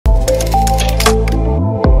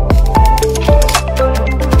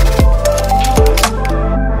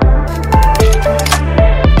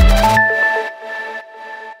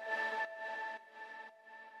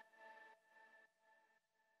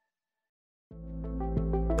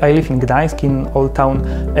I live in Gdańsk, in Old Town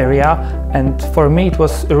area, and for me it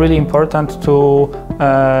was really important to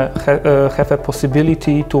have a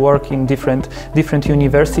possibility to work in different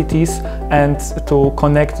universities and to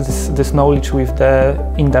connect this knowledge with the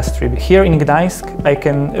industry. Here in Gdańsk I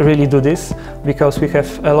can really do this because we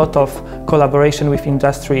have a lot of collaboration with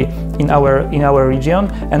industry in our region,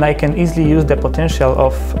 and I can easily use the potential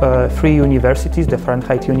of 3 universities, the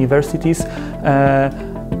Fahrenheit universities,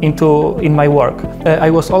 in my work. I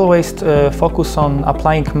was always focused on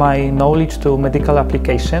applying my knowledge to medical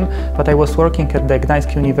application, but I was working at the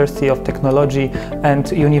Gdańsk University of Technology and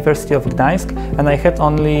University of Gdańsk, and I had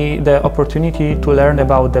only the opportunity to learn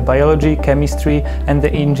about the biology, chemistry and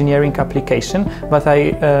the engineering application, but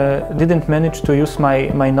I didn't manage to use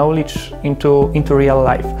my knowledge into real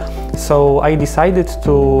life. So I decided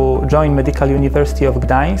to join Medical University of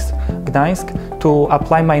Gdańsk to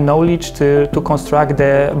apply my knowledge to construct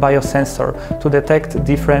the biosensor, to detect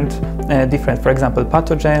different, for example,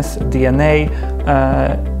 pathogens, DNA,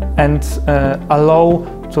 and allow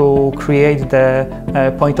to create the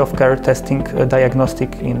point-of-care testing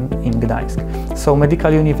diagnostic in Gdańsk. So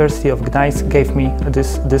Medical University of Gdańsk gave me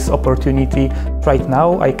this opportunity. Right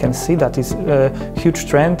now I can see that is a huge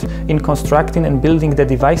trend in constructing and building the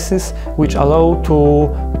devices which allow to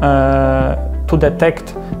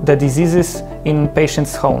detect the diseases in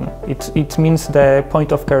patient's home. It means the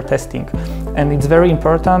point-of-care testing, and it's very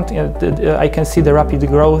important. I can see the rapid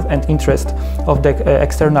growth and interest of the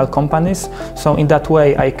external companies, so in that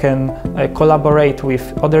way I can collaborate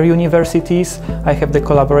with other universities. I have the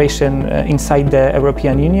collaboration inside the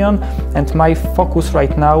European Union, and my focus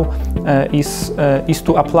right now is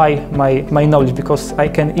to apply my knowledge, because I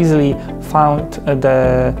can easily find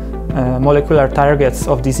the molecular targets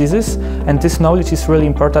of diseases, and this knowledge is really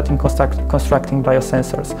important in constructing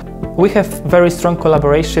biosensors. We have very strong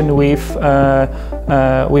collaboration with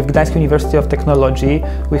Gdańsk University of Technology.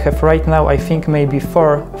 We have right now, I think, maybe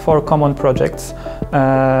four common projects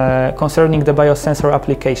concerning the biosensor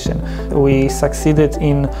application. We succeeded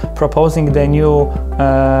in proposing the new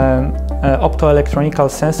optoelectronic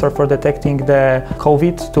sensor for detecting the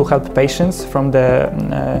COVID to help patients from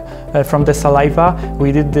the saliva.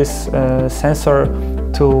 We did this sensor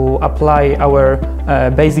to apply our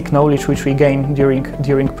basic knowledge which we gained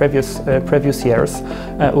during previous years.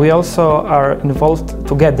 We also are involved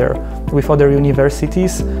together with other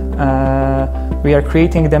universities. We are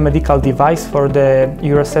creating the medical device for the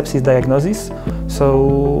urosepsis diagnosis.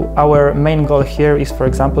 So our main goal here is, for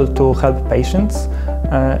example, to help patients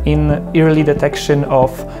in early detection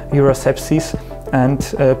of urosepsis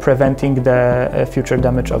and preventing the future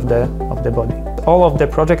damage of the body. All of the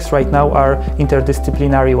projects right now are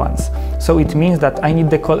interdisciplinary ones. So it means that I need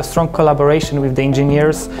the strong collaboration with the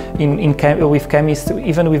engineers, with chemists,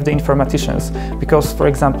 even with the informaticians. Because, for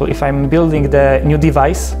example, if I'm building the new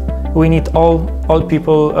device, we need all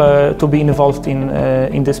people to be involved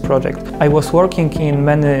in this project. I was working in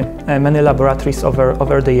many laboratories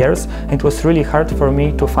over the years, and it was really hard for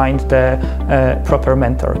me to find the proper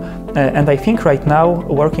mentor. And I think right now,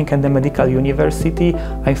 working at the medical university,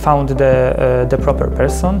 I found the proper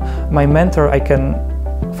person. My mentor, I'm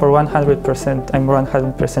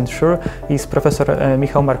 100% sure, is Professor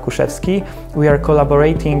Michał Markuszewski. We are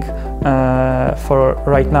collaborating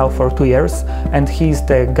right now for 2 years, and he's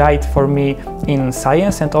the guide for me in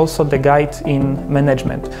science and also the guide in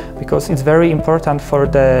management, because it's very important for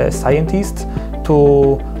the scientists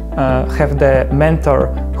to have the mentor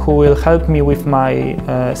who will help me with my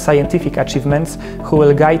scientific achievements, who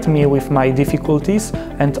will guide me with my difficulties,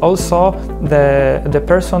 and also the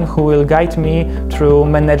person who will guide me through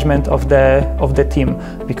management of the team.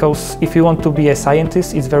 Because if you want to be a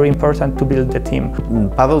scientist, it's very important to build the team.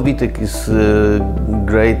 Paweł Wityk is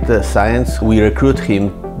great science. We recruit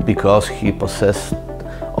him because he possessed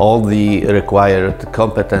all the required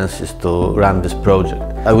competencies to run this project.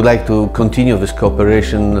 I would like to continue this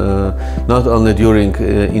cooperation not only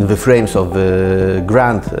in the frames of the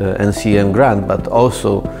grant, NCM grant, but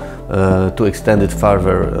also to extend it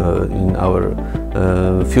further in our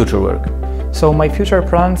future work. So my future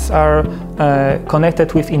plans are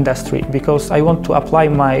connected with industry, because I want to apply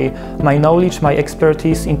my knowledge, my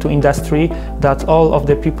expertise into industry, that all of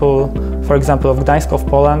the people, for example, of Gdańsk, of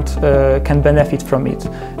Poland, can benefit from it.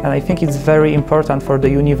 And I think it's very important for the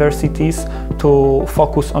universities to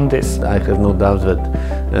focus on this. I have no doubt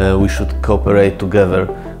that we should cooperate together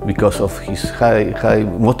because of his high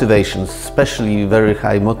motivations, especially very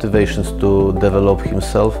high motivations to develop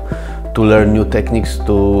himself, to learn new techniques,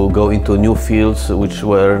 to go into new fields which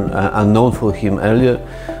were unknown for him earlier.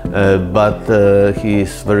 But he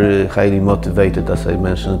is very highly motivated, as I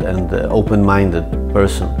mentioned, and open-minded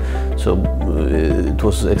person. So it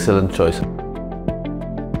was an excellent choice.